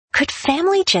Could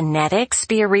family genetics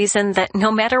be a reason that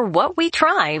no matter what we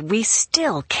try, we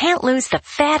still can't lose the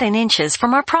fat and inches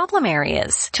from our problem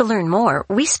areas? To learn more,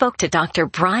 we spoke to Dr.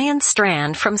 Brian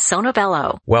Strand from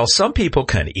Sonobello. While some people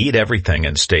can eat everything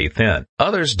and stay thin,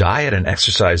 others diet and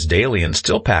exercise daily and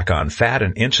still pack on fat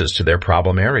and inches to their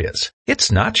problem areas.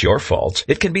 It's not your fault.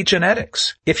 It can be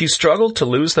genetics. If you struggle to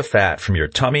lose the fat from your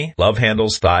tummy, love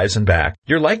handles, thighs, and back,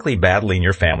 you're likely battling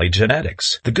your family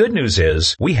genetics. The good news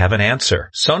is we have an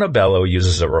answer. Sonobello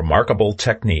uses a remarkable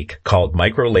technique called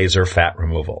microlaser fat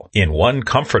removal. In one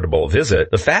comfortable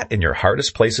visit, the fat in your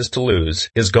hardest places to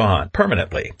lose is gone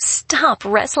permanently. Stop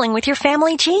wrestling with your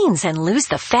family genes and lose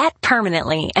the fat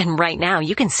permanently. And right now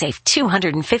you can save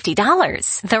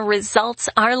 $250. The results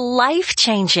are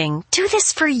life-changing. Do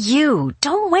this for you.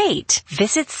 Don't wait.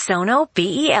 Visit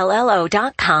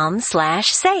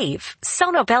sonobello.com/save.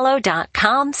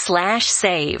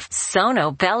 sonobello.com/save.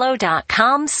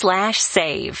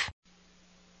 sonobello.com/save.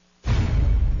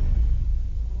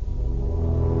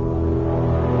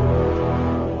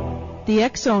 The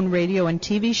X-Zone radio and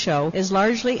TV show is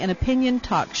largely an opinion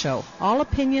talk show. All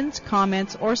opinions,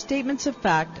 comments, or statements of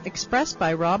fact expressed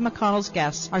by Rob McConnell's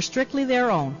guests are strictly their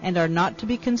own and are not to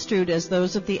be construed as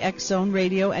those of the X-Zone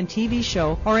radio and TV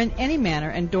show or in any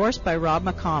manner endorsed by Rob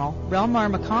McConnell,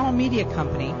 Relmar McConnell Media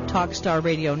Company, Talkstar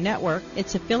Radio Network,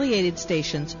 its affiliated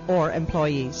stations, or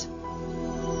employees.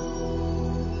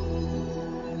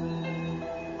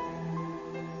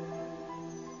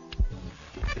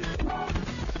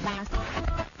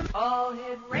 All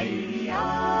Hit Radio.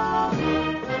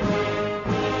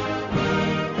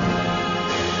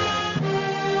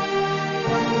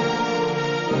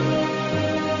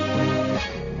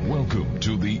 Welcome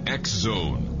to the X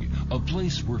Zone, a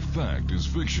place where fact is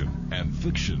fiction and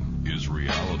fiction is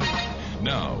reality.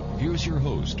 Now, here's your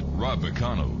host, Rob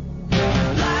McConnell.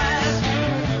 Lies,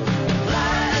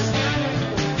 lies,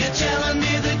 you're telling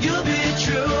me that you'll be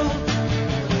true.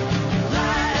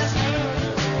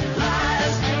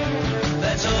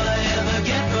 That's all I ever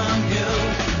get from you.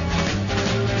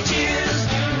 Tears,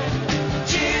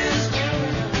 tears,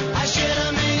 I shed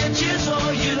a million tears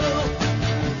for you.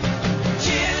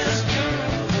 Tears,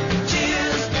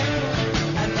 tears,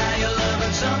 and now you're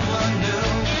loving someone new.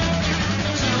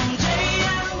 Someday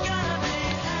I'm gonna be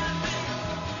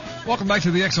happy. Welcome back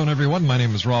to the X Zone, everyone. My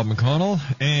name is Rob McConnell,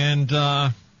 and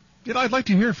I'd like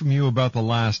to hear from you about the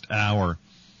last hour.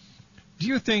 Do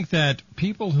you think that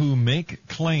people who make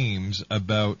claims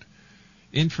about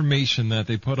information that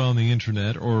they put on the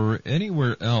internet or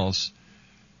anywhere else,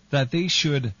 that they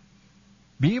should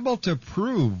be able to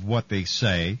prove what they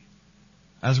say,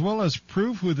 as well as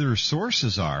prove who their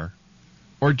sources are,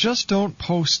 or just don't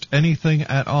post anything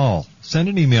at all? Send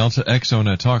an email to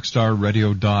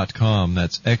xzone@talkstarradio.com.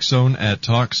 That's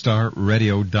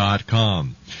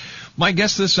xzone@talkstarradio.com. My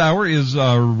guest this hour is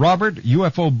Robert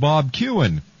UFO Bob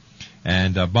KUEHN.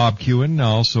 And Bob KUEHN,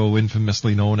 also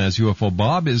infamously known as UFO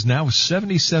Bob, is now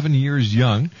 77 years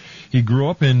young. He grew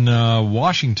up in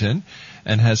Washington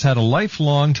and has had a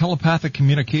lifelong telepathic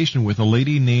communication with a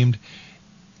lady named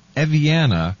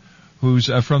Eviana, who's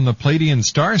from the Pleiadian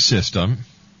star system.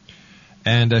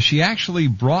 And she actually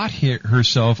brought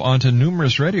herself onto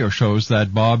numerous radio shows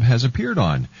that Bob has appeared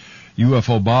on.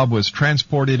 UFO Bob was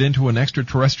transported into an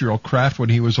extraterrestrial craft when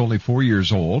he was only 4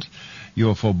 years old.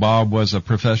 UFO Bob was a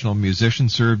professional musician,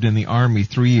 served in the Army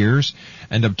 3 years,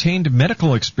 and obtained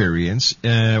medical experience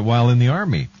while in the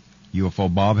Army. UFO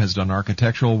Bob has done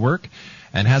architectural work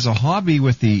and has a hobby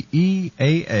with the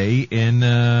EAA in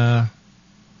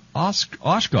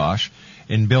Oshkosh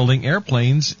in building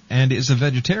airplanes, and is a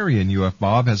vegetarian. UFO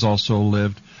Bob has also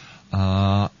lived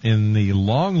in the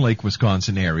Long Lake,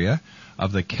 Wisconsin area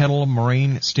of the Kettle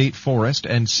Moraine State Forest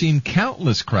and seen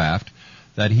countless craft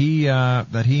that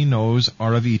he knows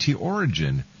are of ET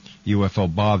origin. UFO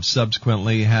Bob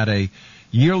subsequently had a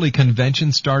yearly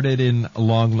convention started in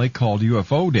Long Lake called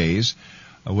UFO Days,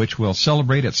 which will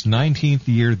celebrate its 19th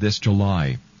year this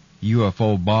July.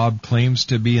 UFO Bob claims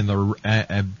to be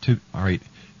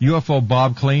UFO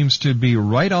Bob claims to be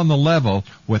right on the level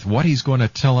with what he's going to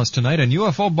tell us tonight. And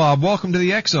UFO Bob, welcome to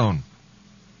the X Zone.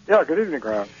 Yeah, good evening,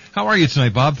 Grant. How are you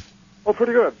tonight, Bob? Oh,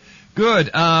 pretty good.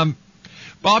 Good.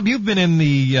 Bob, you've been in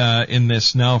in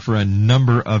this now for a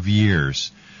number of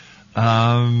years.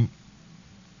 Where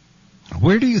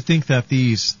do you think that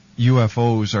these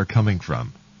UFOs are coming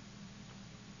from?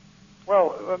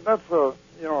 Well, that's a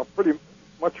pretty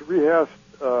much rehashed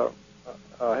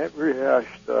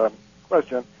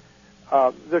question.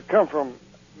 They come from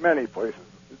many places.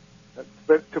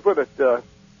 But to put it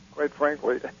quite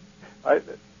frankly, I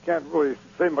can't really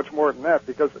say much more than that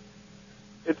because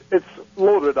it's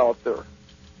loaded out there.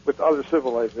 with other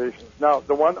civilizations. Now,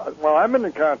 the one I'm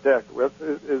in contact with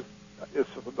is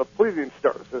the Pleiadian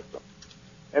star system,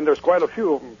 and there's quite a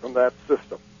few of them from that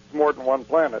system. It's more than one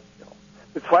planet.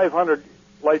 It's 500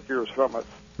 light years from us.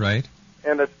 Right.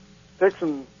 And it takes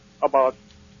them about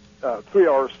 3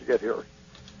 hours to get here.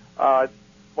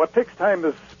 What takes time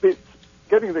is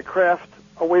getting the craft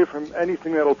away from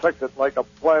anything that'll affect it, like a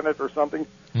planet or something,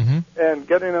 and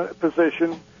getting in a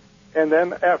position, and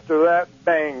then after that,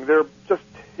 bang, they're just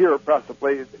here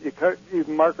possibly. You can't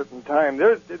even mark it in time.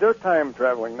 They're time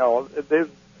traveling now. They've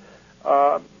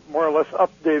more or less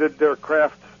updated their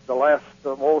craft the last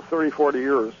 30, 40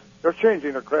 years. They're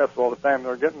changing their crafts all the time.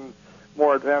 They're getting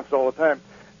more advanced all the time.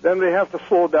 Then they have to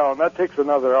slow down. That takes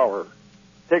another hour.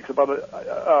 It takes about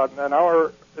an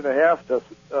hour and a half to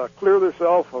clear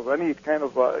themselves of any kind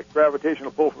of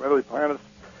gravitational pull from other planets.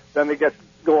 Then they get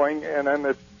going, and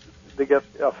then they get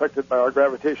affected by our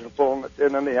gravitational pull,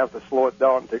 and then they have to slow it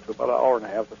down. It takes about an hour and a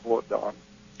half to slow it down.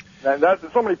 And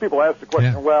so many people ask the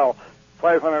question, well,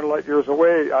 500 light years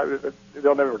away,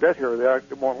 they'll never get here. They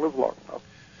won't live long enough.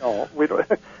 No, we don't.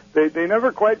 They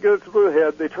never quite get it through the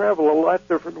head. They travel a lot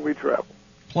different than we travel.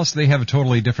 Plus, they have a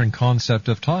totally different concept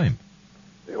of time.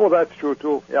 Well, that's true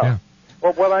too. Yeah.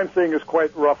 Well, what I'm saying is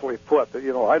quite roughly put.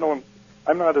 I'm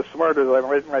not as smart as I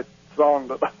might sound,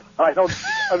 but I don't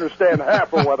understand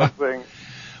half of what I'm saying.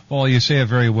 Well, you say it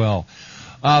very well.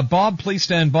 Bob, please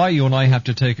stand by. You and I have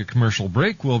to take a commercial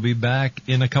break. We'll be back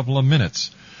in a couple of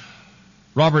minutes.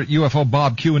 Robert UFO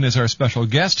Bob KUEHN is our special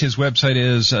guest. His website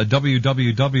is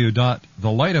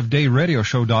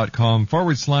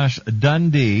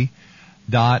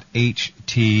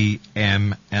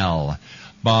www.thelightofdayradioshow.com/Dundee.html.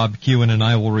 Bob KUEHN and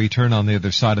I will return on the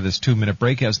other side of this 2-minute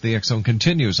break as the X Zone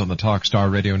continues on the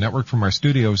Talkstar Radio Network from our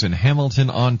studios in Hamilton,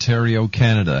 Ontario,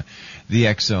 Canada. The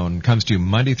X Zone comes to you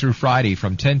Monday through Friday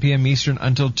from 10 p.m. Eastern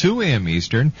until 2 a.m.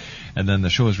 Eastern, and then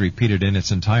the show is repeated in its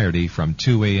entirety from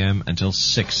 2 a.m. until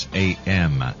 6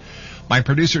 a.m. My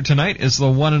producer tonight is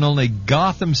the one and only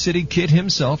Gotham City Kid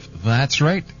himself. That's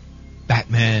right.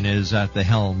 Batman is at the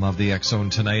helm of the X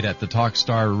Zone tonight at the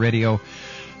Talkstar Radio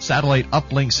Satellite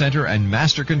Uplink Center and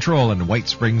Master Control in White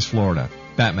Springs, Florida.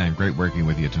 Batman, great working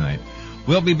with you tonight.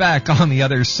 We'll be back on the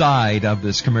other side of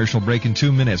this commercial break in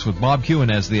 2 minutes with Bob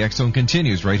KUEHN as the X Zone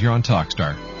continues right here on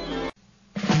Talkstar.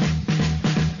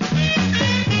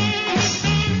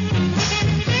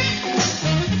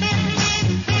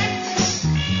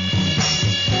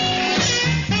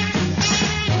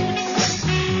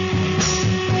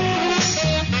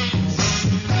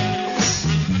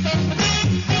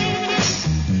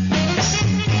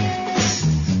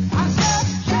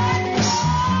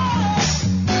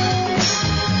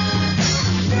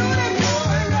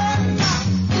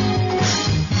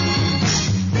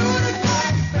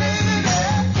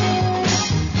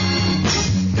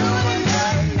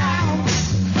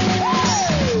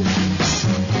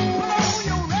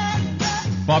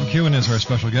 Bob KUEHN is our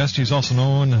special guest. He's also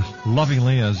known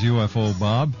lovingly as UFO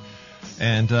Bob.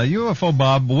 And UFO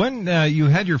Bob, when you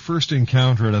had your first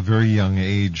encounter at a very young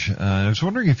age, I was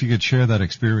wondering if you could share that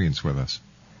experience with us.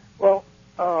 Well,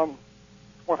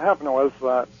 what happened was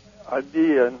that I'd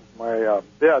be in my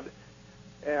bed,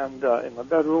 and in my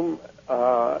bedroom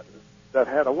that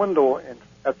had a window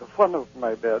at the front of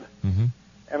my bed,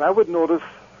 and I would notice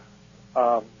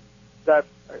that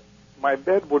my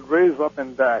bed would raise up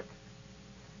and back.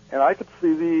 And I could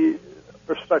see the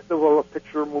perspective of a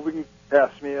picture moving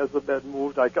past me as the bed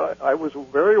moved. I was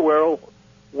very aware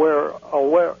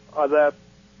that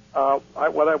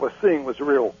what I was seeing was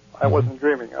real. I wasn't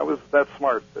dreaming. I was that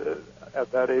smart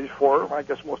at that age, 4. I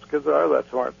guess most kids are that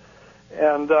smart.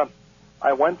 And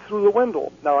I went through the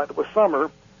window. Now, it was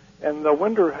summer, and the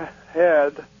window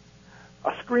had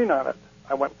a screen on it.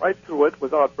 I went right through it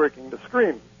without breaking the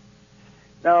screen.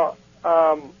 Now,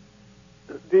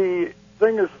 the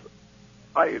thing is,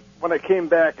 when I came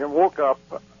back and woke up,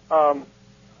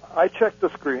 I checked the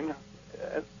screen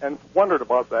and wondered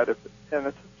about that. And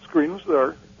the screen was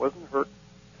there; it wasn't hurt.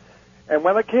 And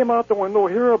when I came out the window,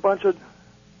 here a bunch of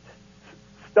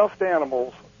stuffed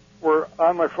animals were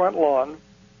on my front lawn,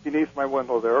 beneath my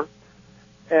window there,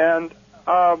 and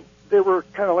they were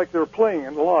kind of like they were playing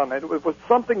in the lawn. And it was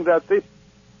something that they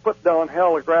put down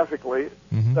holographically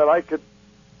that I could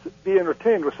be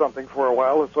entertained with something for a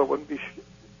while, and so I wouldn't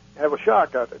have a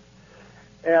shock at it.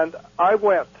 And I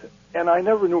went, and I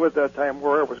never knew at that time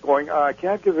where I was going. I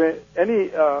can't give any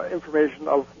information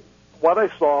of what I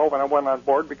saw when I went on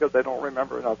board because I don't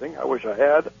remember nothing. I wish I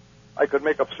had. I could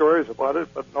make up stories about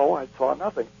it, but no, I saw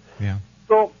nothing. Yeah.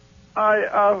 So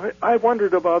I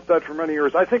wondered about that for many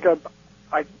years. I think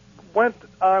I went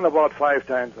on about 5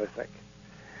 times, I think.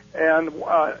 And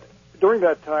during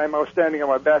that time, I was standing on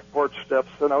my back porch steps,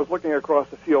 and I was looking across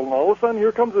the field, and all of a sudden,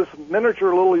 here comes this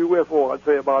miniature little UFO, I'd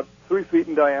say about 3 feet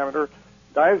in diameter,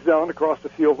 dives down across the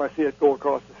field, and I see it go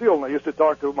across the field. And I used to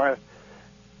talk to my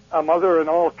mother and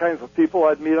all kinds of people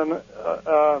I'd meet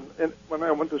when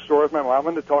I went to the store with my mom,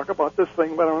 and to talk about this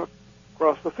thing when I went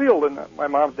across the field. And my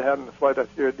mom hadn't the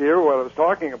slightest idea what I was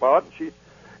talking about, and she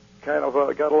kind of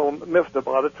got a little miffed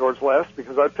about it towards last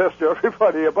because I pestered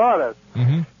everybody about it.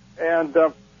 Mm-hmm.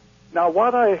 And now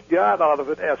what I got out of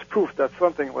it as proof that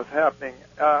something was happening,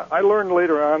 I learned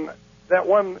later on that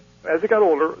one, as I got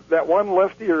older, that one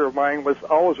left ear of mine was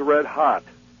always red hot.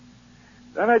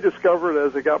 Then I discovered,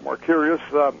 as I got more curious,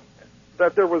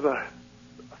 that there was a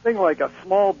thing like a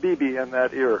small BB in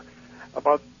that ear,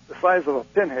 about the size of a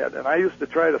pinhead, and I used to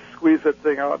try to squeeze that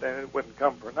thing out, and it wouldn't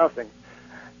come for nothing.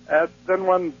 Then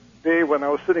one day when I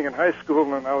was sitting in high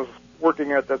school, and I was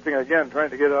working at that thing again,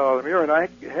 trying to get it out of the ear, and I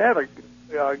had a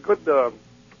good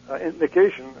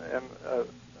indication and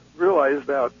realized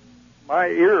that my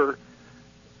ear,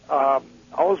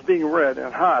 always being red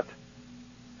and hot,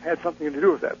 had something to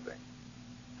do with that thing.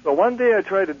 So one day I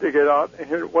tried to dig it out, and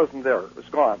here it wasn't there. It was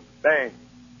gone. Bang.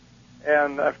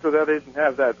 And after that, I didn't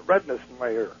have that redness in my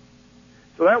ear.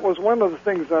 So that was one of the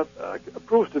things that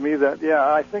proves to me that, yeah,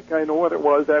 I think I know what it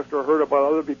was after I heard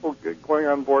about other people going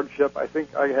on board ship. I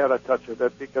think I had a touch of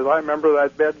it because I remember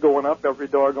that bed going up every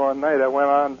doggone night. I went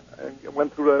on and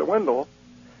went through that window.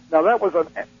 Now, that was an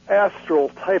astral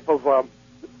type of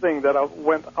thing that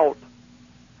went out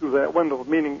through that window,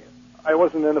 meaning I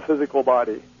wasn't in a physical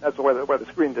body. That's why the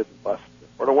screen didn't bust,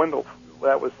 or the window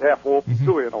that was half open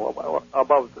too,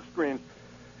 above the screen.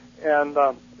 And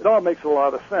it all makes a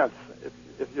lot of sense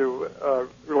if you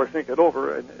really think it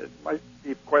over. And it might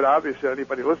be quite obvious to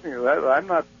anybody listening to that I'm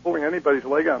not pulling anybody's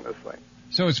leg on this thing.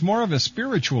 So it's more of a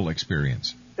spiritual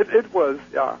experience. It was,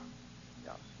 yeah.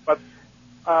 But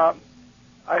I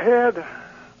had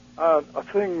a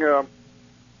thing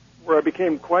where I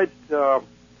became quite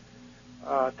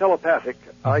telepathic.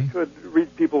 Mm-hmm. I could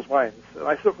read people's minds, and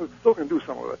I still can do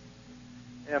some of it.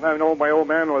 And I know my old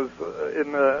man was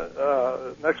in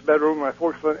the next bedroom, my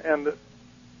folks, and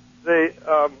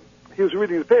he was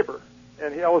reading the paper,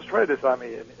 and he always tried this on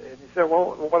me, and he said,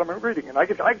 well, what am I reading? And I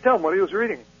could tell him what he was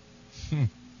reading.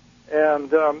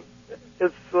 And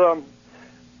it's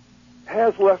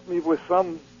has left me with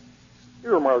some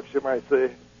earmarks, you might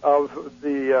say, of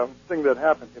the thing that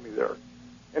happened to me there.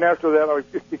 And after that, I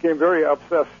became very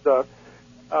obsessed as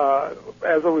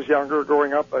I was younger,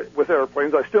 growing up with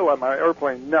airplanes. I still have my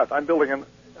airplane nut. I'm building a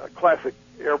classic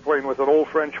airplane with an old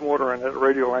French motor and a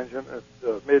radio engine.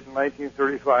 It's made in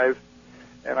 1935,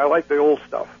 and I like the old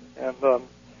stuff. And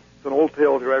it's an old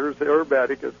tail driver. It's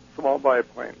aerobatic. It's a small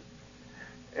biplane,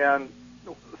 and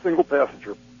single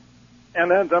passenger.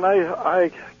 And then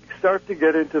I start to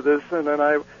get into this, and then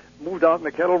I moved out in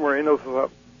the Kettle Moraine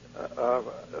of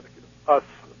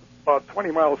about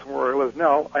 20 miles from where I live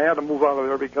now. I had to move out of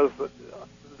there because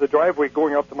the driveway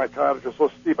going up to my cottage was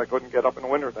so steep I couldn't get up in the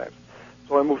winter times.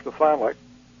 So I moved to Fond du Lac.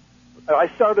 I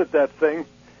started that thing.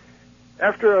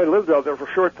 After I lived out there for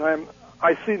a short time,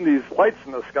 I seen these lights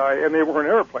in the sky, and they weren't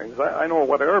airplanes. I know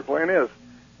what an airplane is.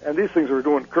 And these things were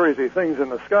doing crazy things in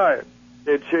the sky.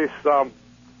 They'd chase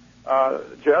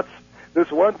jets.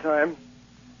 This one time,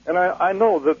 and I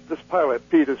know that this pilot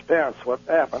peed his pants. What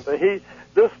happened?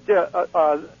 This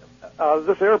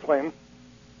airplane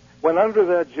went under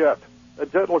that jet. The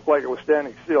jet looked like it was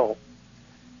standing still,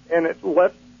 and it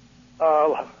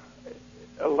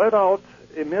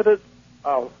emitted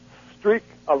a streak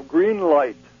of green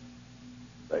light.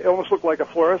 It almost looked like a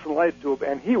fluorescent light tube,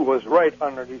 and he was right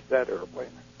underneath that airplane.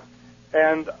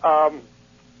 And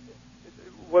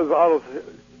was out of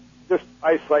just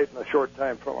eyesight in a short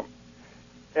time from him.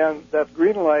 And that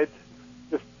green light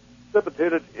just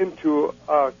dissipated into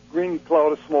a green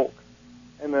cloud of smoke,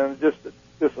 and then just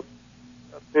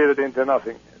dissipated into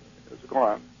nothing. It was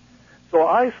gone. So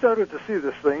I started to see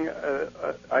this thing.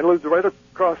 I lived right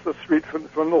across the street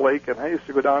from the lake, and I used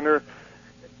to go down there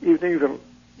evenings and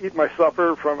eat my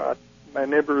supper from my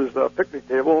neighbor's picnic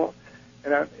table,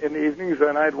 and in the evenings,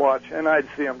 and I'd watch, and I'd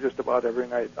see them just about every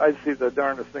night. I'd see the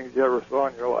darndest things you ever saw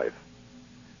in your life.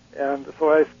 And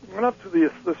so I went up to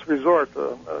this resort,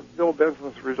 Bill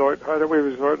Benson's resort, Hideaway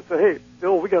Resort, and said, hey,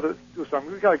 Bill, we got to do something.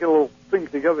 We got to get a little thing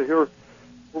together here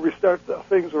where we start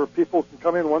things where people can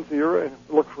come in once a year and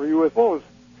look for UFOs.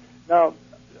 Now,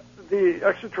 the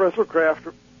extraterrestrial craft,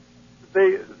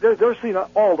 they're seen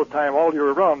all the time, all year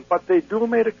round, but they do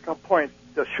make a point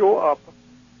to show up.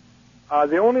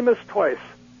 They only miss twice,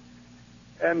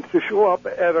 and to show up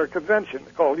at our convention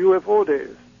called UFO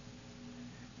Days.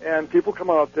 and people come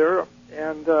out there,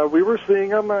 and we were seeing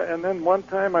them. And then one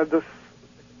time, this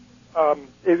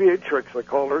aviatrix, I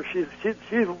call her. She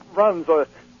runs a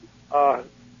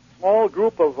small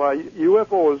group of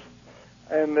UFOs,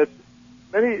 and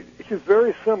she's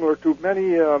very similar to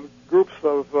many groups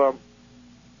of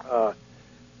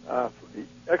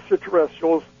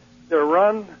extraterrestrials. They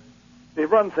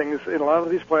run things in a lot of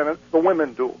these planets. The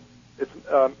women do. It's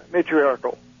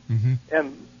matriarchal,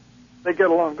 and they get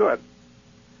along good.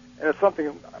 And it's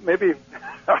something, maybe,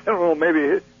 I don't know,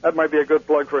 maybe that might be a good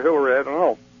plug for Hillary, I don't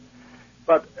know.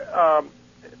 But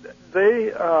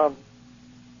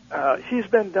she's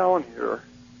been down here,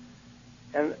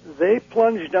 and they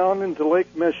plunge down into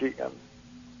Lake Michigan.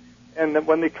 And then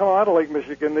when they come out of Lake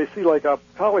Michigan, they see like a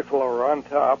cauliflower on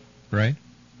top. Right.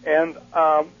 And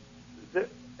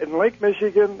in Lake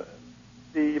Michigan,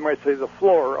 you might say the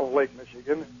floor of Lake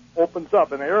Michigan opens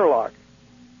up, an airlock.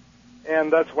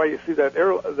 And that's why you see that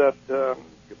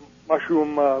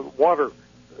mushroom water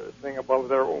thing above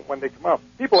there when they come up.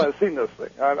 People have seen this thing.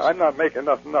 I'm not making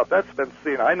nothing up. That's been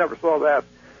seen. I never saw that.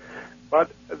 But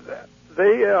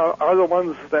they are the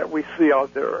ones that we see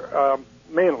out there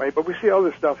mainly, but we see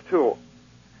other stuff too.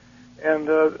 And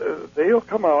they'll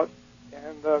come out.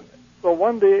 And so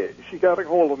one day she got a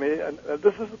hold of me, and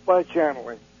this is by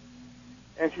channeling.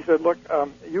 And she said, look,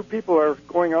 you people are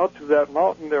going out to that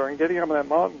mountain there and getting on that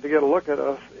mountain to get a look at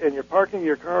us, and you're parking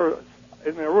your car,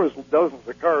 and there was dozens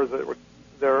of cars that were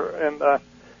there, and a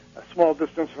small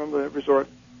distance from the resort.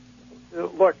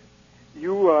 Look,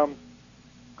 you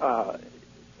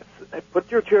put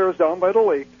your chairs down by the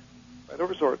lake, by the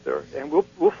resort there, and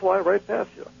we'll fly right past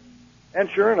you. And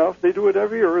sure enough, they do it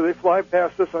every year. They fly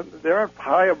past us. They aren't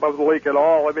high above the lake at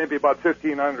all, maybe about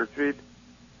 1,500 feet.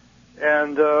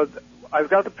 And I've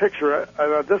got the picture.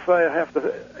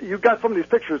 You got some of these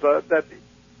pictures that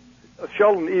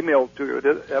Sheldon emailed to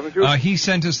you, haven't you? He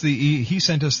sent us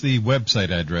the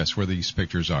website address where these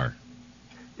pictures are.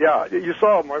 Yeah, you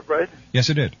saw them, right? Yes,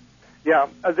 I did. Yeah,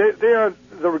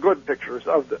 they were good pictures.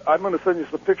 I'm going to send you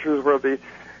some pictures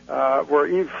where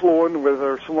Eve flew in with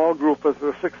her small group of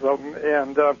the 6 of them,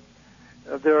 and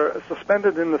they're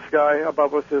suspended in the sky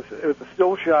above us. It was a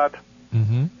still shot,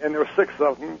 and there were 6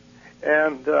 of them,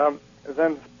 and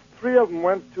then 3 of them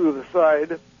went to the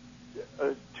side.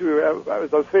 I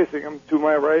was facing them to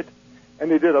my right,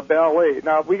 and they did a ballet.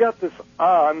 Now we got this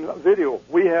on video.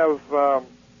 We have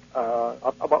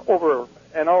about over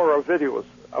an hour of videos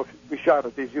we shot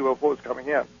at these UFOs coming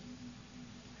in.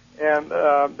 And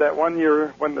that one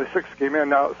year when the 6 came in,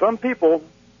 now some people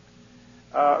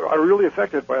are really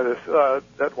affected by this.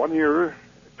 That one year,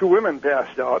 2 women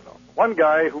passed out. One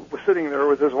guy who was sitting there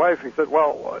with his wife, he said,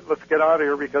 well, let's get out of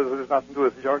here because there's nothing to do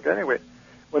with the junk anyway.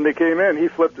 When they came in, he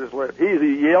flipped his lid. He's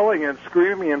yelling and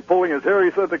screaming and pulling his hair.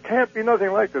 He said, there can't be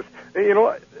nothing like this. And, you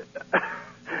know,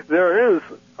 there is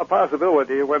a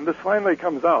possibility when this finally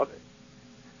comes out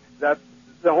that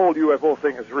the whole UFO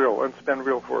thing is real, and it's been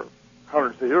real for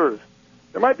hundreds of years.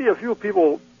 There might be a few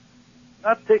people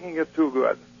not taking it too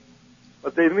good,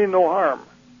 but they mean no harm.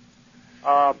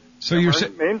 So your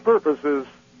main purpose is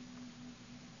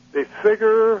they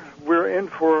figure we're in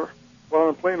for, well,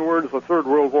 in plain words, the Third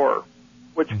World War,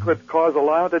 which could cause a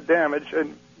lot of damage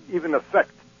and even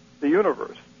affect the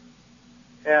universe.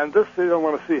 And this they don't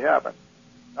want to see happen.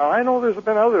 Now, I know there's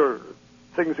been other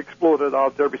things exploded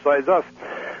out there besides us.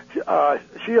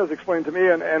 She has explained to me,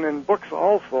 and in books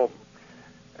also.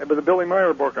 But the Billy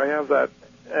Meyer book, I have that.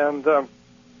 And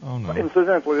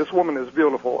incidentally, this woman is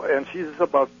beautiful, and she's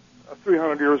about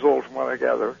 300 years old from what I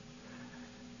gather.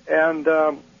 And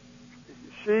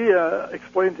she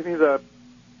explained to me that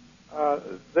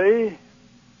they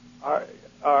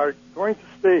are going to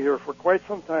stay here for quite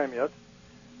some time yet.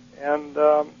 And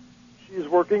she's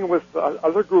working with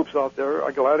other groups out there,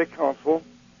 a Galactic Council.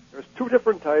 There's 2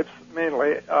 different types,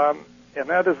 mainly, and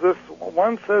that is this.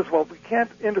 One says, well, we can't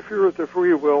interfere with their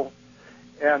free will,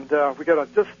 and we got to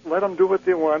just let them do what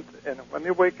they want, and when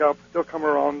they wake up, they'll come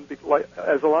around,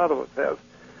 as a lot of us have.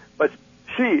 But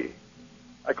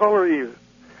I call her Eve,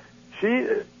 she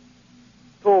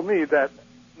told me that,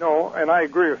 no, and I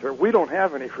agree with her, we don't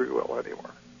have any free will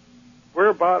anymore. We're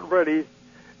about ready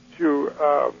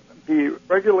to be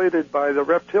regulated by the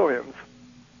reptilians,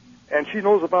 and she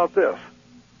knows about this.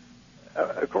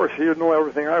 Of course, she would know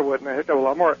everything I would, and a heck of a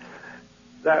lot more.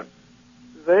 That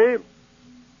they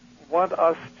want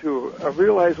us to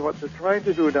realize what they're trying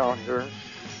to do down here.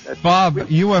 Bob,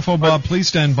 UFO Bob, please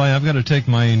stand by. I've got to take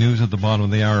my news at the bottom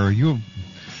of the hour.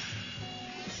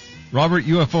 Robert,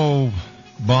 UFO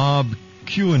Bob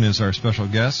KUEHN is our special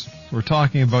guest. We're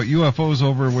talking about UFOs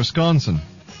over Wisconsin.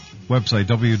 website,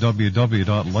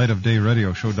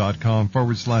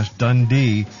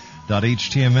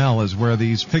 www.lightofdayradioshow.com/Dundee.html is where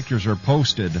these pictures are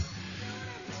posted.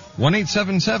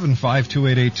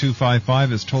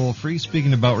 1-877-528-8255 is toll free.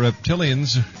 Speaking about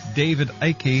reptilians, David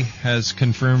Icke has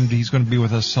confirmed he's going to be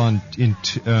with us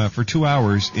for 2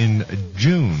 hours in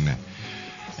June.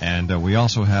 And we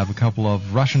also have a couple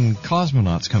of Russian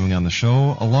cosmonauts coming on the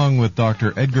show, along with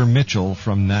Dr. Edgar Mitchell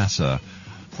from NASA.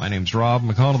 My name's Rob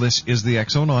McConnell. This is the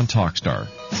X-Zone on Talkstar.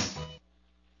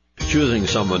 Choosing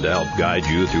someone to help guide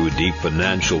you through deep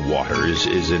financial waters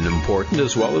is an important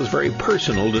as well as very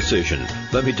personal decision.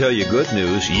 Let me tell you good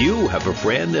news. You have a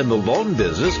friend in the loan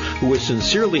business who is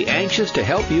sincerely anxious to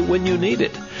help you when you need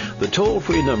it. The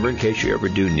toll-free number, in case you ever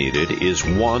do need it, is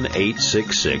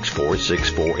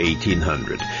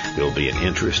 1-866-464-1800. There'll be an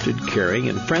interested, caring,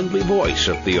 and friendly voice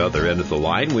at the other end of the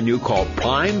line when you call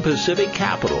Prime Pacific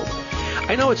Capital.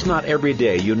 I know it's not every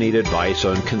day you need advice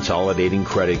on consolidating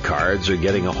credit cards or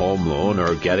getting a home loan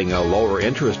or getting a lower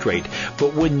interest rate,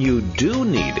 but when you do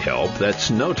need help, that's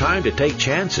no time to take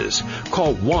chances.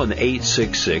 Call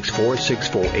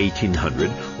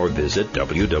 1-866-464-1800 or visit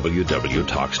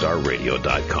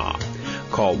www.talkstarradio.com.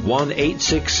 Call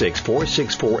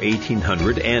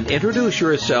 1-866-464-1800 and introduce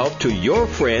yourself to your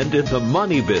friend in the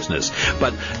money business.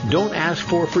 But don't ask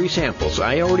for free samples.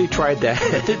 I already tried that.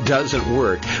 It doesn't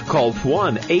work. Call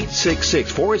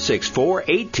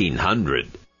 1-866-464-1800.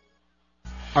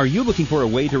 Are you looking for a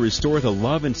way to restore the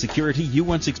love and security you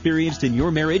once experienced in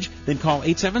your marriage? Then call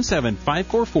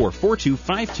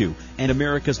 877-544-4252, and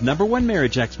America's #1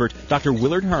 marriage expert, Dr.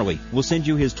 Willard Harley, will send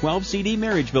you his 12-CD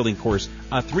marriage building course,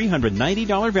 a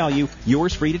 $390 value,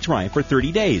 yours free to try for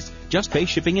 30 days. Just pay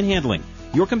shipping and handling.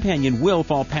 Your companion will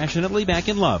fall passionately back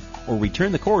in love or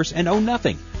return the course and owe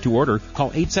nothing. To order,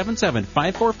 call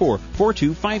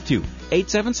 877-544-4252,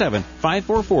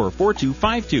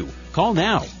 877-544-4252. Call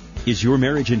now. Is your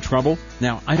marriage in trouble?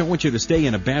 Now, I don't want you to stay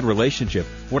in a bad relationship.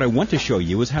 What I want to show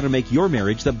you is how to make your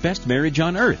marriage the best marriage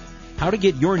on earth, how to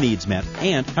get your needs met,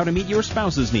 and how to meet your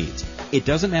spouse's needs. It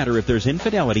doesn't matter if there's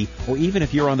infidelity or even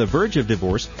if you're on the verge of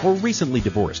divorce or recently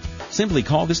divorced. Simply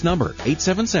call this number,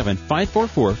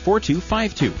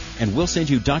 877-544-4252, and we'll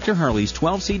send you Dr. Harley's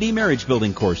 12-CD marriage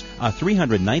building course, a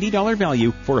 $390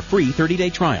 value for a free 30-day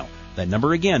trial. That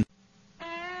number again.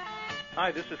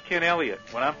 Hi, this is Ken Elliott.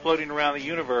 When I'm floating around the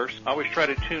universe, I always try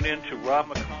to tune in to Rob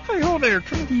McConnell. Hi, ho there,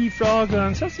 Trinity Frog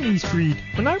on Sesame Street.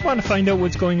 When I want to find out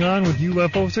what's going on with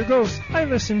UFOs or ghosts, I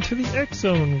listen to the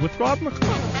X-Zone with Rob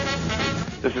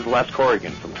McConnell. This is Les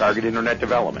Corrigan from Target Internet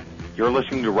Development. You're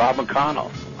listening to Rob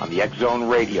McConnell on the X-Zone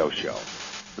Radio Show.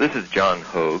 This is John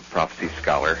Hogue, Prophecy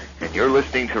Scholar, and you're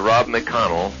listening to Rob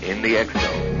McConnell in the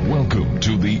X-Zone. Welcome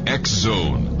to the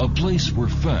X-Zone, a place where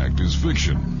fact is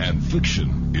fiction and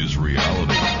fiction is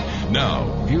reality.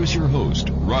 Now, here's your host,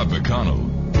 Rob McConnell.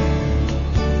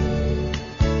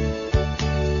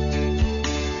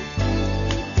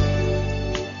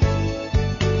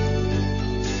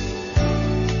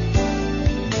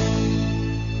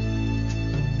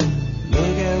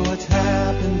 Look at what's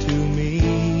happened to me.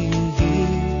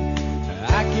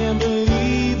 I can't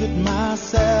believe it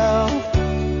myself.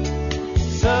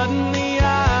 Suddenly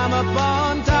I'm up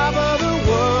on top of the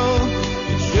world.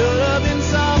 It should have been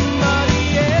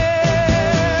somebody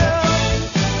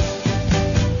else.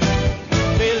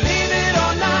 Believe it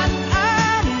or not,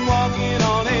 I'm walking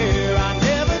on air. I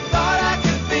never thought I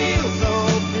could feel so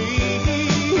free.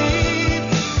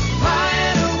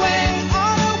 Flying away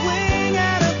on a wing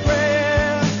and a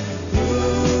prayer.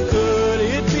 Who could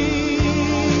it be?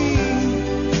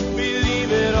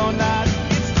 Believe it or not,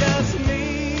 it's just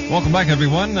me. Welcome back,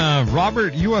 everyone.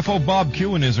 Robert UFO Bob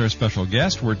KUEHN is our special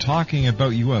guest. We're talking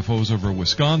about UFOs over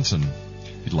Wisconsin.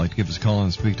 If you'd like to give us a call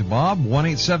and speak to Bob,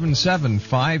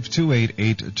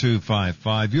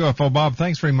 1-877-528-8255. UFO Bob,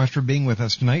 thanks very much for being with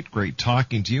us tonight. Great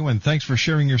talking to you, and thanks for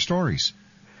sharing your stories.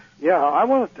 Yeah, I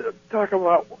wanted to talk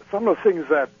about some of the things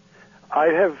that I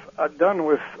have done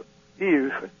with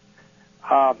Eve,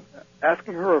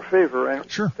 asking her a favor and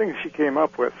things she came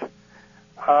up with.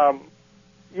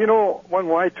 You know, when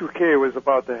Y2K was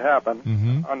about to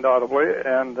happen, undoubtedly,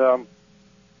 and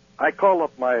I called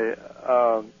up my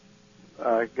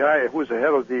guy who was the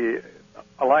head of the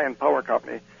Alliant Power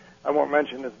Company. I won't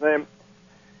mention his name.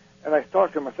 And I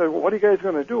talked to him. I said, well, what are you guys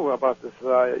going to do about this?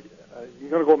 You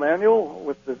going to go manual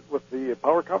with the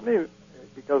power company?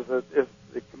 Because if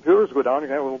the computers go down, you're going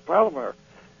to have a little problem there.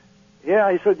 Yeah,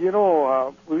 he said, you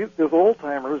know, there's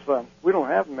old-timers. We don't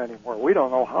have them anymore. We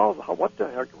don't know what the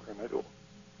heck we're going to do.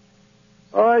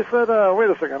 Well, I said, wait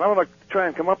a second, I'm going to try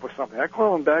and come up with something. I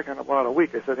called him back in about a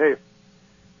week. I said, hey,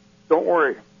 don't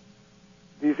worry.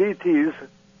 These ETs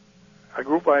a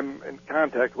group I'm in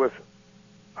contact with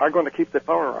are going to keep the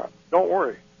power on. Don't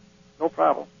worry. No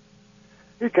problem.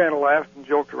 He kind of laughed and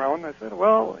joked around. I said,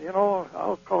 well,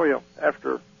 I'll call you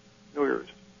after New Year's.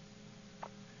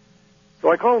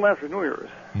 So I called him after New Year's.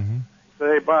 Mm-hmm. I said,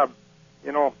 hey, Bob,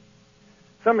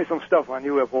 send me some stuff on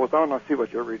UFOs. I want to see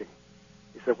what you're reading.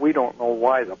 He said, we don't know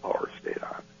why the power stayed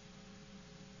on.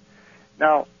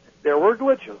 Now, there were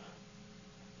glitches.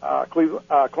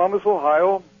 Columbus,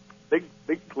 Ohio, big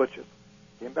glitches.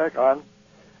 Came back on.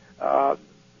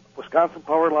 Wisconsin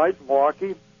Power Light,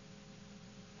 Milwaukee,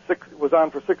 was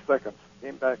on for 6 seconds.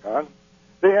 Came back on.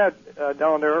 They had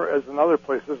down there, as in other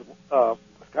places,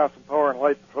 Wisconsin Power and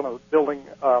Light in front of the building.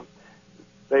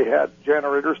 They had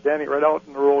generators standing right out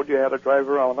in the road. You had to drive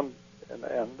around them,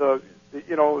 and the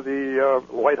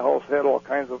White House had all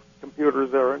kinds of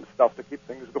computers there and stuff to keep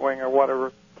things going or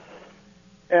whatever.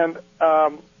 And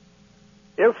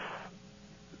if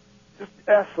just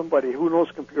ask somebody who knows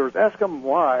computers, ask them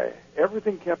why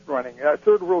everything kept running.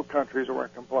 Third world countries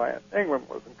weren't compliant. England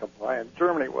wasn't compliant.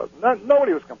 Germany wasn't.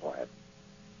 Nobody was compliant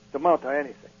to mount to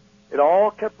anything. It all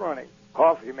kept running.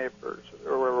 Coffee makers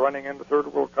were running into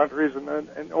third world countries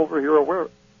and over here where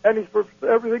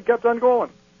everything kept on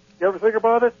going. You ever think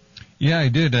about it? Yeah, I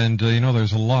did, and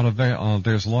there's a lot of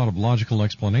logical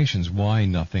explanations why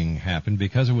nothing happened,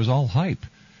 because it was all hype.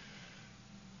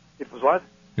 It was what?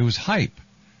 It was hype.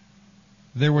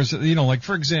 There was, like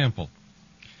for example,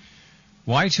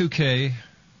 Y2K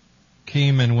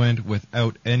came and went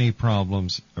without any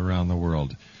problems around the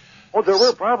world. Oh, there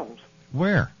were problems.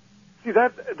 Where? See,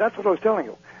 that's what I was telling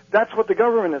you. That's what the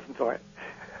government isn't telling.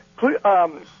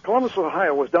 Columbus,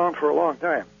 Ohio was down for a long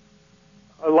time.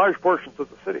 Large portions of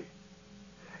the city.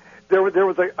 There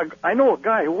was I know a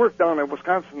guy who worked down at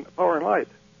Wisconsin Power and Light,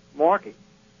 Milwaukee.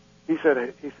 We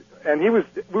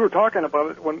were talking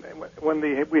about it when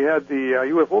we had the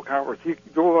UFO conference. He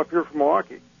drove up here from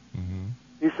Milwaukee. Mm-hmm.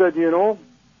 He said,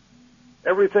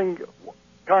 everything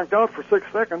conked out for 6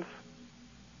 seconds.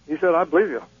 He said, I believe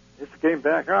you. It came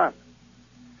back on.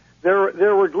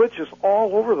 There were glitches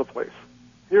all over the place,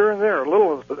 here and there,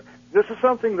 little. This is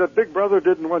something that Big Brother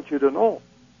didn't want you to know.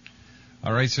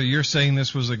 All right, so you're saying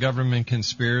this was a government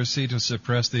conspiracy to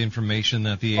suppress the information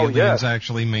that the aliens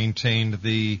actually maintained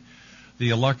the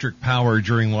electric power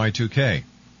during Y2K?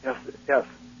 Yes.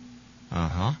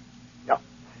 Uh-huh. Yeah.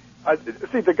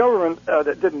 See, the government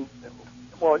it didn't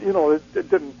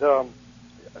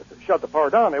shut the power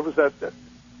down. It was that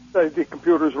the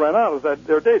computers ran out of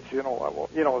their dates, to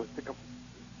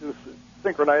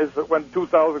synchronize that when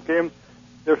 2000 came,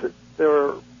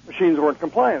 their machines weren't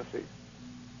compliancy.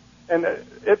 And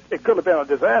it could have been a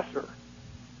disaster.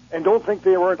 And don't think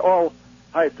they weren't all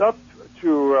hyped up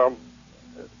to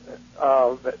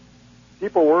that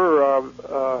people were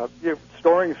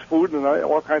storing food and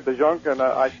all kinds of junk, and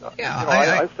I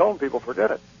was telling people,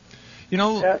 forget it.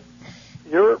 The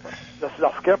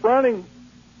stuff kept running.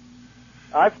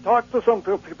 I've talked to some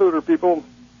computer people,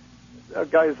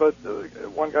 guys that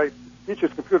one guy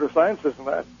teaches computer sciences and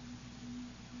that.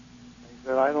 He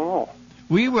said, I don't know.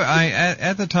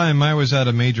 At the time, I was at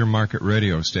a major market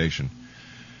radio station,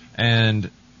 and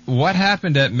what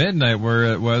happened at midnight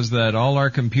was that all our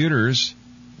computers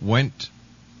went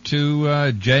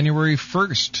to January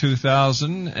 1st,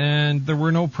 2000, and there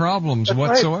were no problems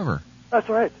whatsoever. Right. That's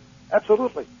right.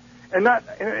 Absolutely. And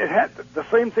the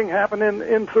same thing happened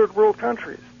in third world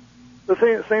countries.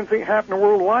 The same thing happened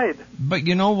worldwide. But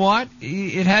you know what?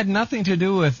 It had nothing to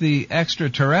do with the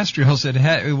extraterrestrials.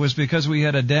 It was because we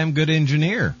had a damn good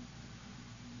engineer.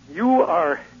 You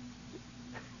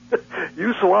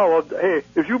swallowed. Hey,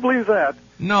 if you believe that,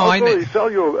 I'll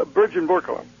sell you a bridge in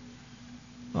Brooklyn.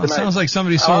 Well, it sounds like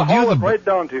somebody sold you the right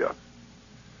down to you.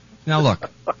 Now look,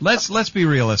 let's be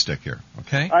realistic here,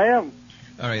 okay? I am.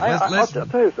 All right, I'll tell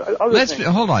you other things.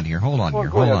 Hold on here.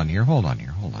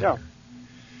 Yeah.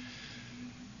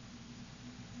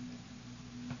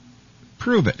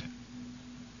 Prove it.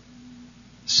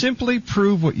 Simply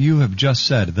prove what you have just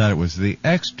said, that it was the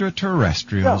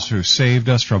extraterrestrials who saved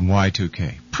us from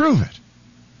Y2K. Prove it.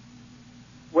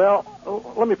 Well,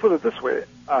 let me put it this way.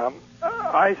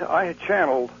 I had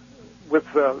channeled with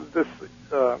this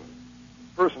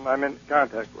person I'm in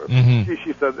contact with. Mm-hmm.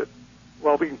 She said that,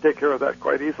 well, we can take care of that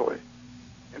quite easily.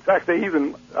 In fact, they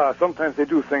even sometimes they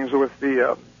do things with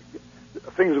the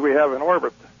things we have in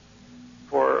orbit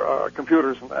for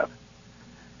computers and that.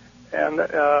 And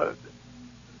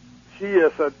she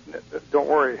said, don't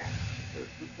worry,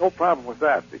 there's no problem with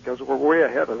that because we're way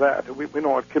ahead of that. We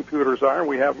know what computers are and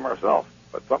we have them ourselves,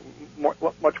 but something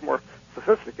much more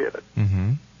sophisticated.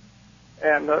 Mm-hmm.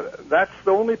 And that's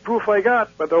the only proof I got.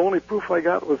 But the only proof I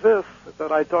got was this,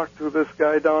 that I talked to this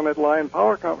guy down at Lion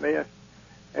Power Company,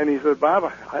 and he said,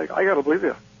 Bob, I got to believe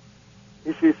you.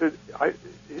 He said,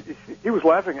 he was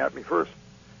laughing at me first.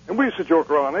 And we used to joke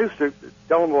around. I used to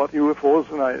tell him about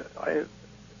UFOs, and I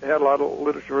had a lot of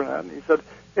literature in that. And he said,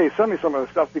 hey, send me some of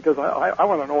the stuff because I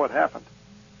want to know what happened.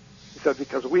 He said,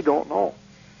 because we don't know.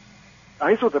 Now,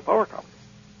 he's with the power company.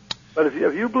 But if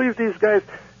you believe these guys,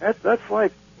 that's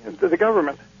like the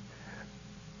government.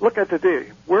 Look at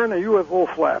today. We're in a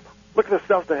UFO flap. Look at the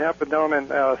stuff that happened down in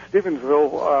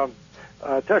Stevensville,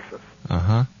 Texas.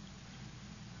 Uh-huh.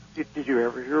 Did you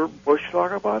ever hear Bush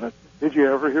talk about it? Did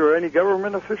you ever hear any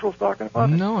government officials talking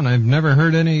about it? No, and I've never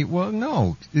heard any. Well,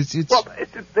 no. Well,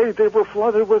 they were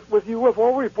flooded with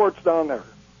UFO reports down there.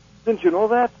 Didn't you know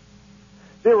that?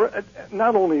 They were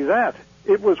not only that,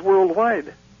 it was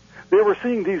worldwide. They were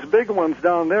seeing these big ones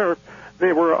down there.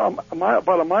 They were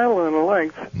about a mile in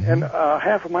length and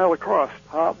half a mile across.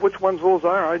 Which ones those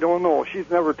are, I don't know. She's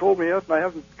never told me yet, and I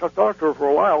haven't talked to her for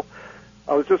a while.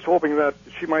 I was just hoping that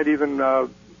she might even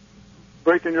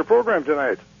break in your program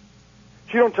tonight.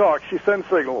 She don't talk. She sends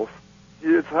signals.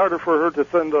 It's harder for her to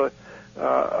send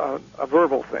a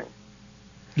verbal thing.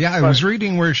 Yeah, I was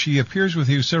reading where she appears with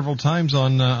you several times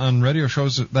on radio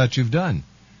shows that you've done.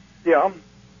 Yeah.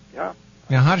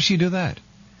 Now, how does she do that?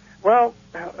 Well,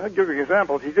 I'll give you an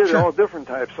example. She did all different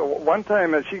types. So one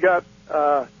time she got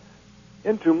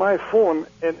into my phone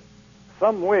in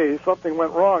some way, something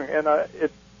went wrong, and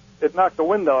it knocked the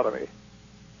wind out of me.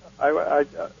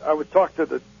 I would talk to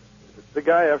the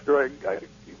guy after I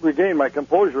regained my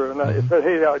composure, and I said,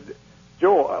 hey,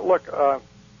 Joe, look,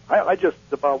 I just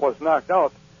about was knocked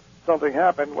out. Something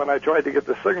happened when I tried to get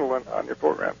the signal on your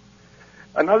program.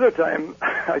 Another time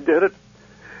I did it,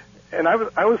 and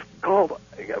I was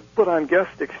put on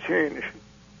guest exchange.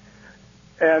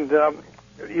 And,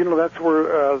 that's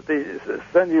where they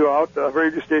send you out,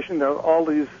 radio station, all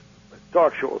these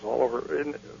talk shows all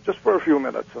over, just for a few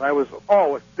minutes. And I was,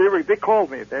 they called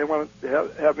me. They wanted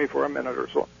to have me for a minute or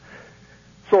so.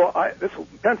 So this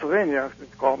Pennsylvania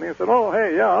called me and said, oh,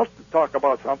 hey, yeah, I'll talk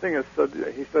about something.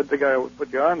 He said, the guy who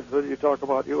put you on said, you talk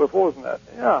about UFOs and that.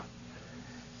 Yeah.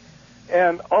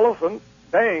 And all of a sudden,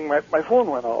 bang, my phone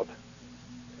went out.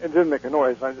 It didn't make a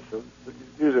noise. I just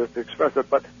used it to express it.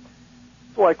 But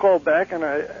so I called back, and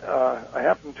I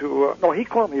happened to, he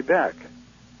called me back.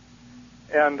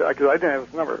 And because I didn't have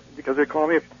his number, because they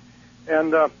called me.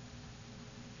 And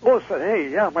Lois said,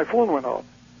 hey, yeah, my phone went out.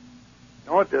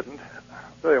 No, it didn't.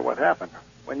 I'll tell you what happened.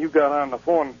 When you got on the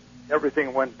phone,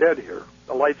 everything went dead here.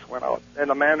 The lights went out, and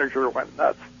the manager went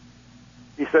nuts.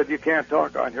 He said, you can't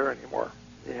talk on here anymore.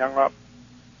 He hung up.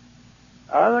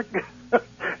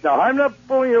 Now, I'm not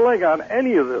pulling your leg on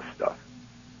any of this stuff.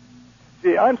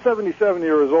 See, I'm 77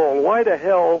 years old. Why the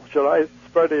hell should I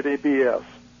spread any BS?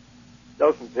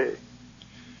 Doesn't pay.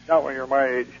 Not when you're my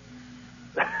age.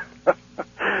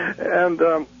 And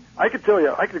I could tell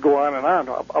you, I could go on and on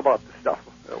about this stuff.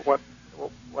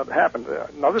 What happened?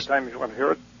 Another time you want to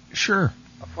hear it? Sure.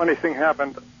 A funny thing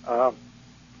happened. I'm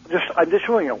just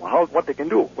showing you what they can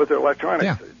do with their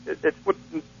electronics. Yeah.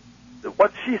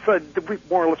 What she said, we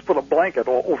more or less put a blanket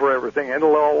over everything, and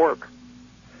it'll all work.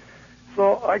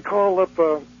 So I called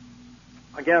up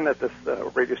again at this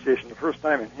radio station the first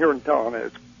time here in town.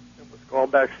 It was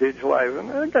called Backstage Live, and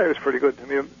the guy was pretty good to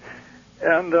me.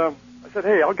 And I said,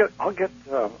 hey, I'll get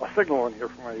a signal in here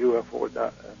from my UFO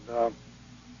and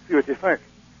see what you think.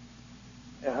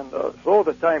 And so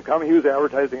the time came. He was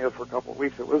advertising it for a couple of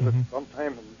weeks. It was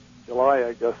sometime in July,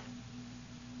 I guess.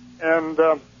 And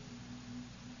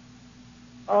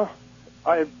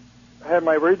I had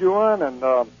my radio on, and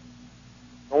the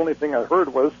only thing I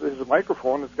heard was there's a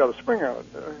microphone that's got a spring on it.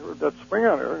 I heard that spring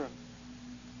on there, and it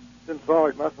didn't sound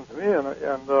like nothing to me.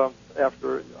 And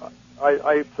after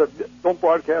I said, don't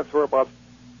broadcast for about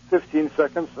 15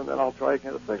 seconds, and then I'll try and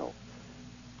get a signal.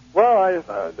 Well,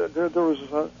 there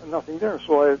was nothing there,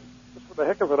 so just for the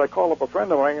heck of it, I called up a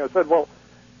friend of mine, and I said, well,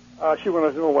 she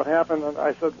wanted to know what happened, and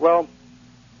I said, well,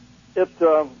 I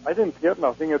didn't get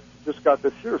nothing. It just got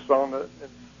this here sound. It's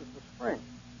the spring.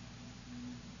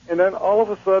 And then all of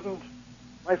a sudden,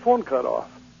 my phone cut off.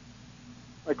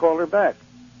 I called her back.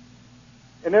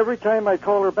 And every time I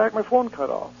called her back, my phone cut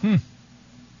off.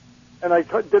 And I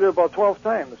did it about 12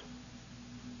 times.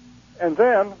 And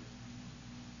then,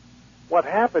 what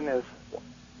happened is,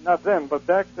 not then, but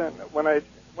back then, when I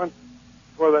went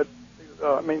for that,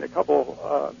 a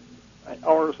couple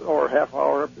hours or half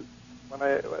hour, when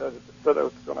I said I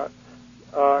was going to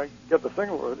get the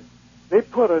signal, they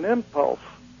put an impulse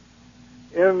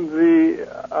in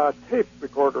the tape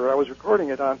recorder. I was recording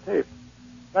it on tape.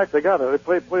 fact, I got it. I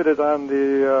played it on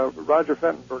the Roger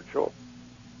Fentonberg show.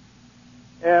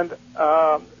 And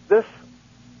this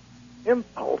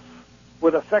impulse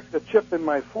would affect the chip in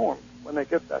my phone when they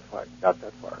got that far.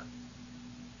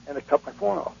 And it cut my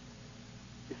phone off.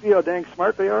 You see how dang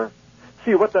smart they are?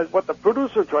 See, what the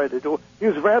producer tried to do, he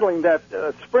was rattling that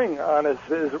spring on his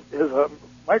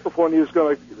microphone. He was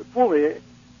going to fool me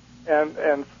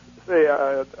and say,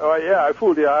 oh, yeah, I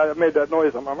fooled you. I made that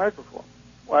noise on my microphone.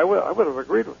 Well, I would have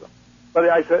agreed with him. But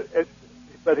I said,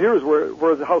 but here's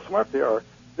where how smart they are.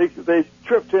 They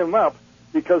tripped him up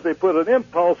because they put an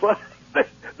impulse on.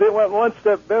 They went one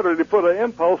step better. They put an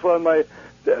impulse on my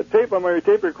tape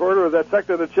recorder that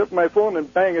affected the chip in my phone,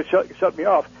 and bang, it shut me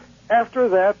off. After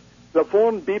that, the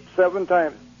phone beeped 7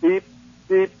 times. Beep,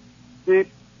 beep, beep,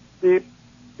 beep,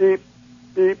 beep,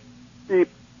 beep, beep,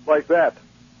 like that.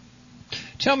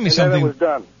 Tell me and something. Then it was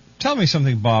done. Tell me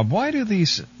something, Bob. Why do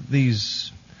these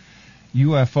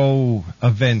UFO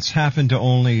events happen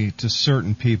to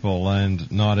certain people and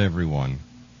not everyone?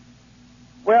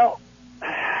 Well,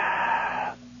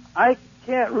 I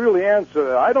can't really answer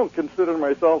that. I don't consider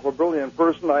myself a brilliant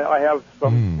person. I have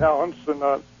some talents, and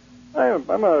I'm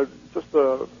just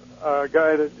a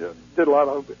guy that did a lot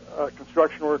of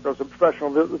construction work. I was a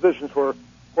professional musician for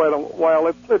quite a while.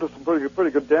 I played with some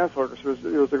pretty good dance orchestras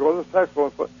years ago. I was a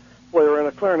saxophone player and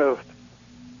a clarinetist,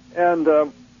 and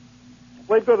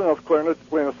played good enough clarinet to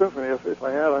play in a symphony if I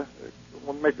had. I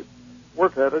want to make it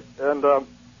work at it, and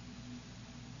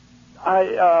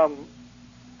I'm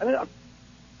a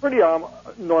pretty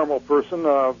normal person.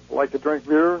 Like to drink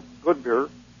beer, good beer.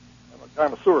 I'm a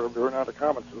connoisseur of beer, not a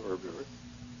connoisseur of beer.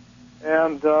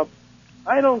 And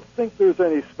I don't think there's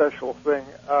any special thing.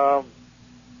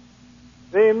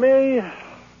 They may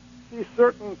see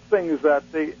certain things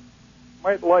that they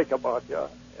might like about you,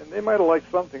 and they might have liked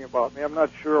something about me. I'm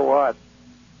not sure what.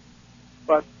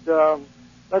 But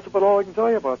that's about all I can tell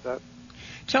you about that.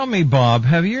 Tell me, Bob,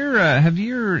 have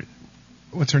your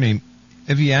what's her name,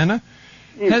 Eviana?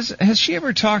 Has she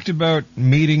ever talked about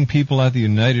meeting people at the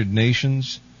United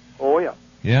Nations? Oh yeah.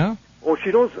 Yeah. Oh,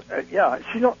 she knows. Yeah,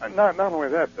 she knows. Not only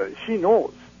that, but she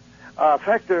knows. In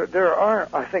fact, there are,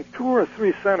 I think, 2 or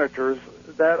 3 senators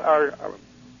that are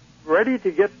ready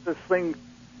to get this thing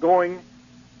going,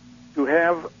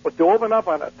 to open up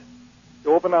on it,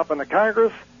 to open up on the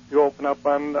Congress, to open up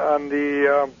on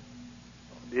the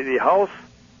House,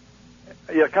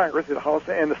 Congress, the House,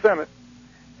 and the Senate,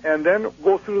 and then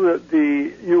go through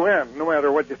the UN. No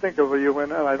matter what you think of the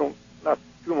UN, and not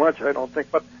too much, I don't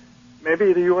think, but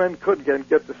maybe the UN could get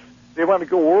this. They want to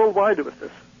go worldwide with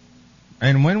this.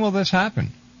 And when will this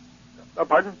happen?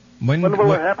 Pardon? When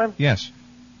will it happen? Yes.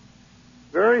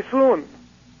 Very soon.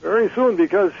 Very soon,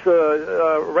 because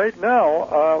right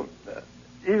now,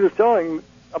 he was telling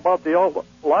about a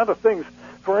lot of things.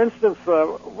 For instance,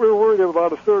 we're worried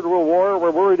about a third world war.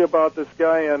 We're worried about this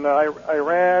guy in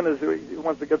Iran as he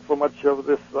wants to get so much of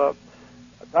this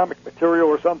atomic material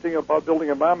or something about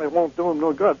building a bomb. It won't do him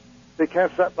no good. They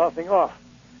can't set nothing off.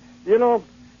 You know,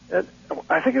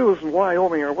 I think it was in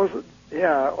Wyoming, or was it?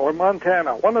 Yeah, or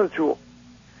Montana, one of the two.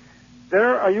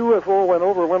 There, a UFO went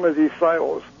over one of these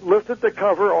silos, lifted the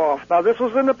cover off. Now, this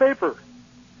was in the paper.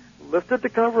 Lifted the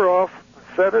cover off,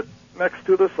 set it next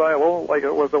to the silo like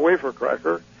it was a wafer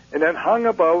cracker, and then hung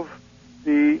above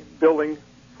the building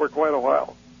for quite a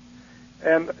while,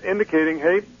 and indicating,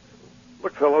 hey,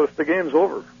 look, fellows, the game's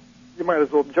over. You might as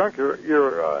well junk your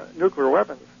nuclear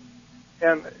weapons.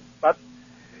 But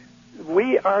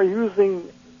we are using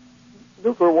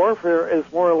nuclear warfare as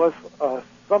more or less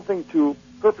something to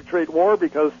perpetrate war,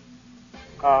 because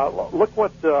look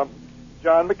what John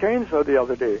McCain said the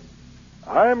other day.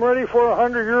 I'm ready for a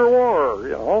 100-year war, you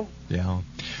know. Yeah.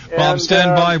 Bob,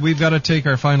 stand by. We've got to take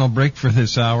our final break for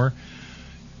this hour.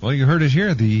 Well, you heard it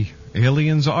here. The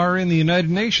aliens are in the United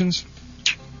Nations.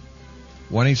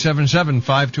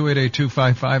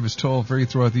 1-877-528-8255 is toll-free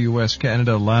throughout the U.S.,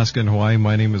 Canada, Alaska, and Hawaii.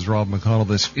 My name is Rob McConnell.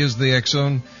 This is the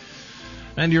X-Zone.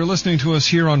 And you're listening to us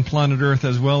here on planet Earth,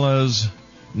 as well as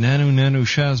Nanu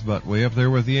Shazbut, way up there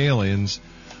with the aliens,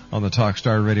 on the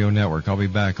Talkstar Radio Network. I'll be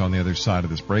back on the other side of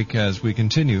this break as we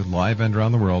continue live and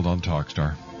around the world on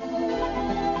Talkstar.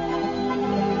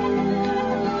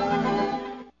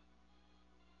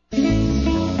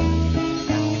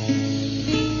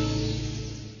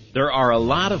 There are a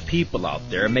lot of people out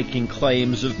there making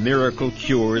claims of miracle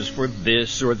cures for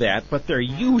this or that, but they're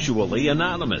usually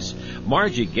anonymous.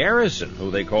 Margie Garrison,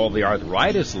 who they call the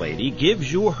Arthritis Lady, gives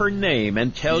you her name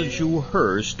and tells you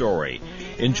her story.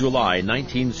 In July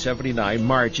 1979,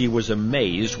 Margie was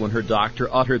amazed when her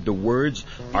doctor uttered the words,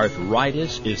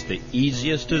 "Arthritis is the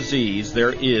easiest disease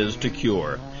there is to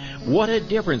cure." What a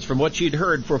difference from what she'd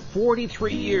heard for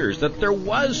 43 years, that there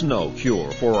was no cure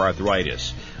for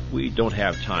arthritis. We don't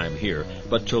have time here,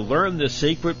 but to learn the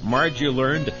secret Margie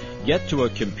learned, get to a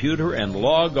computer and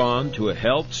log on to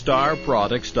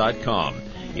healthstarproducts.com.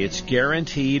 It's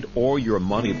guaranteed or your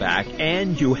money back,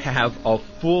 and you have a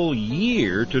full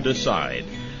year to decide.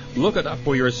 Look it up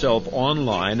for yourself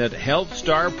online at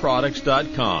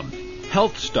healthstarproducts.com.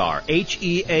 HealthStar,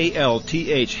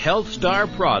 H-E-A-L-T-H,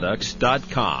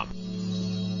 healthstarproducts.com.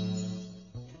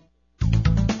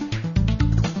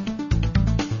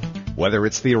 Whether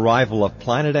it's the arrival of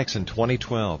Planet X in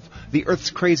 2012, the Earth's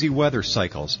crazy weather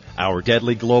cycles, our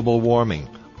deadly global warming,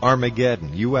 Armageddon,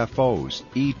 UFOs,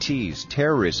 ETs,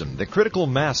 terrorism, the critical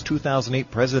mass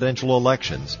 2008 presidential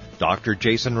elections, Dr.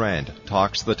 Jason Rand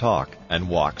talks the talk and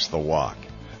walks the walk.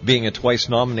 Being a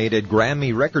twice-nominated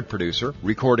Grammy record producer,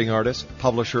 recording artist,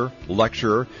 publisher,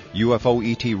 lecturer, UFO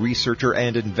ET researcher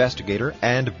and investigator,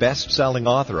 and best-selling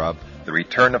author of The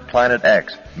Return of Planet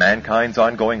X, Mankind's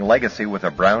Ongoing Legacy with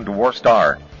a Brown Dwarf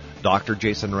Star, Dr.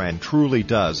 Jason Rand truly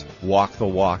does walk the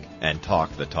walk and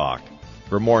talk the talk.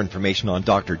 For more information on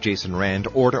Dr. Jason Rand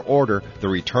or to order The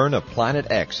Return of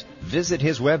Planet X, visit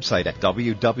his website at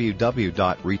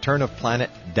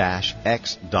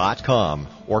www.returnofplanet-x.com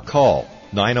or call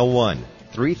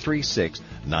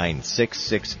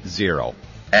 901-336-9660.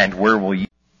 And where will you...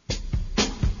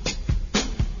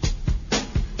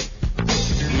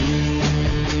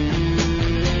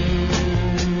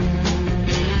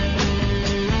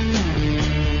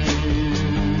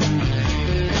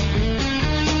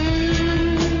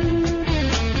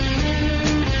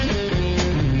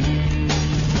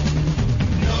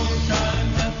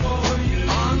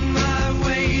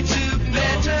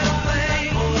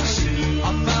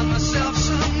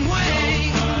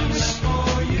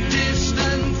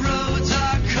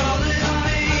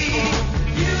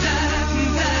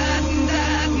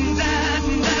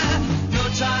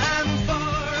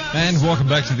 Welcome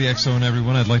back to the X-Zone,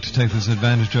 everyone. I'd like to take this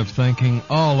advantage of thanking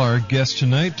all our guests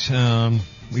tonight.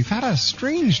 We've had a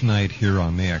strange night here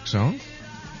on the X-Zone.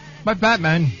 But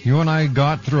Batman, you and I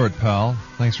got through it, pal.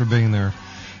 Thanks for being there.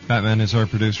 Batman is our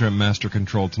producer at Master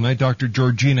Control tonight. Dr.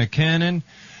 Georgina Cannon,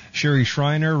 Sherry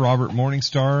Schreiner, Robert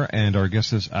Morningstar, and our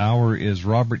guest this hour is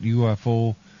Robert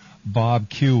UFO Bob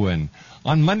KUEHN.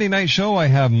 On Monday night show, I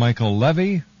have Michael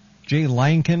Levy, Jay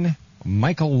Lankin,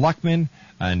 Michael Luckman,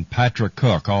 and Patrick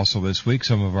Cook. Also this week,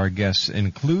 some of our guests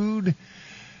include,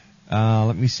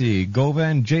 Govan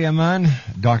Jayaman,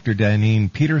 Dr.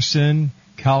 Danine Peterson,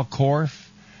 Cal Korff,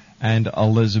 and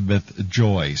Elizabeth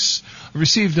Joyce. I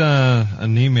received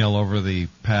an email over the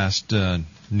past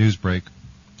news break,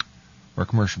 or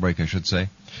commercial break, I should say.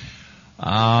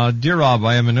 Dear Rob,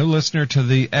 I am a new listener to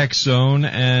the X-Zone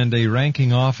and a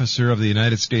ranking officer of the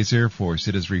United States Air Force.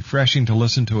 It is refreshing to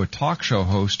listen to a talk show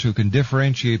host who can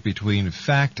differentiate between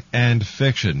fact and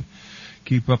fiction.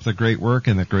 Keep up the great work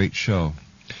and the great show.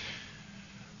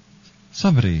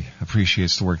 Somebody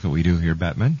appreciates the work that we do here,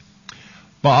 Batman.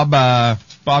 Bob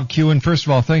KUEHN, first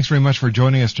of all, thanks very much for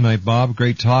joining us tonight, Bob.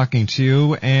 Great talking to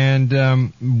you. And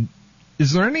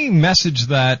is there any message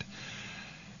that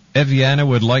Eviana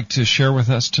would like to share with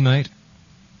us tonight?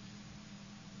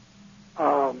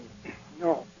 No,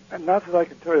 and not that I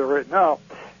can tell you right now.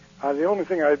 The only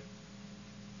thing I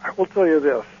will tell you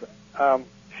this: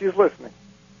 she's listening.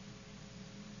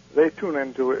 They tune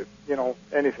into it,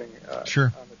 anything.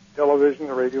 Sure. On the television,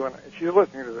 the radio, and she's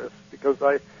listening to this because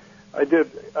I did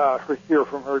hear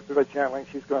from her by channeling.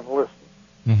 She's going to listen.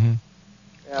 Mm-hmm.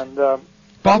 And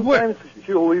Bob, sometimes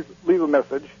she'll leave a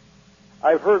message.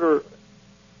 I've heard her.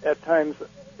 At times,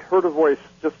 heard her voice,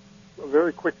 just a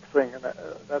very quick thing, and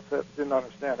that's it. Didn't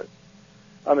understand it.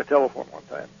 On the telephone one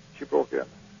time, she broke in.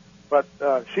 But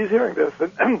she's hearing this,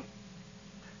 and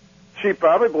she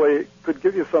probably could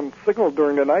give you some signal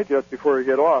during the night just before you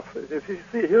get off. If you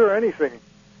hear anything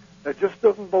that just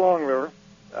doesn't belong there,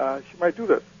 she might do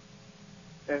this.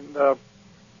 And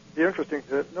be interesting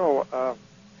to know.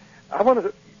 I want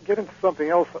to get into something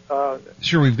else.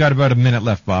 Sure, we've got about a minute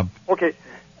left, Bob. Okay.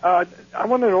 I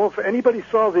want to know if anybody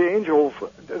saw the angels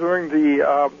during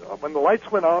when the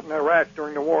lights went out in Iraq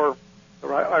during the war, the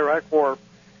Iraq War,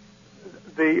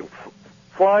 the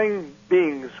flying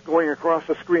beings going across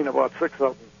the screen, about 6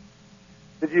 of them.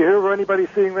 Did you hear of anybody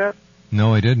seeing that?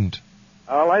 No, I didn't.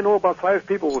 I know about 5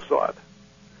 people who saw it.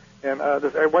 And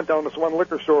I went down to this one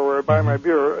liquor store where I buy my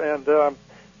beer, and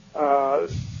I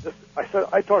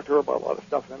talked to her about a lot of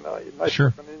stuff, and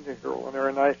sure. An Indian girl in there,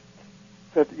 and I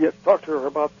said, talk to her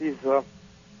about these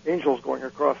angels going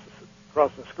across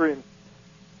the screen,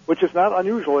 which is not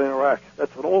unusual in Iraq.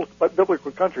 That's an old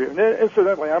biblical country. And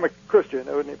incidentally, I'm a Christian,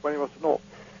 anybody wants to know.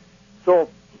 So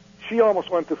she almost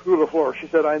went through the floor. She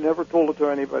said, I never told it to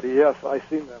anybody. Yes, I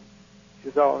seen them. She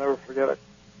said, I'll never forget it.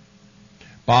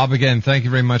 Bob, again, thank you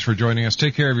very much for joining us.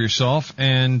 Take care of yourself,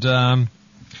 and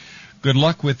good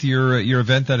luck with your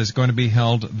event that is going to be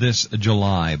held this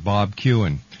July. Bob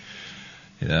KUEHN.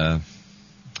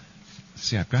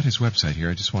 See, I've got his website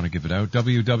here. I just want to give it out.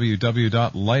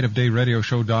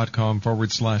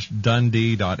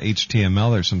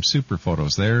 www.lightofdayradioshow.com/Dundee.html. There's some super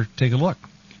photos there. Take a look.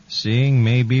 Seeing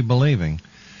may be believing.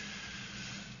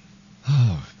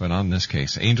 Oh, but on this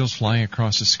case, angels flying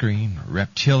across the screen,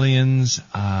 reptilians,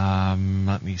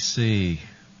 let me see,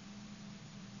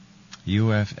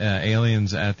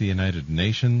 aliens at the United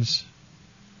Nations.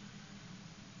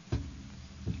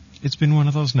 It's been one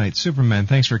of those nights. Superman,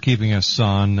 thanks for keeping us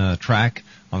on track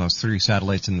on those 3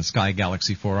 satellites in the sky,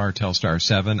 Galaxy 4R, Telstar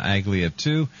 7, Aglia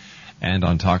 2, and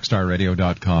on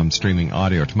TalkStarRadio.com streaming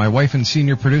audio. To my wife and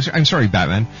senior producer, I'm sorry,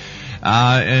 Batman,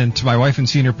 and to my wife and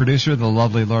senior producer, the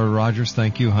lovely Laura Rogers,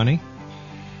 thank you, honey.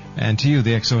 And to you,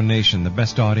 the X-Zone Nation, the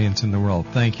best audience in the world,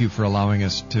 thank you for allowing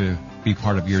us to be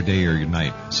part of your day or your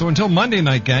night. So until Monday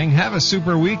night, gang, have a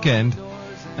super weekend,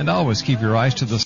 and always keep your eyes to the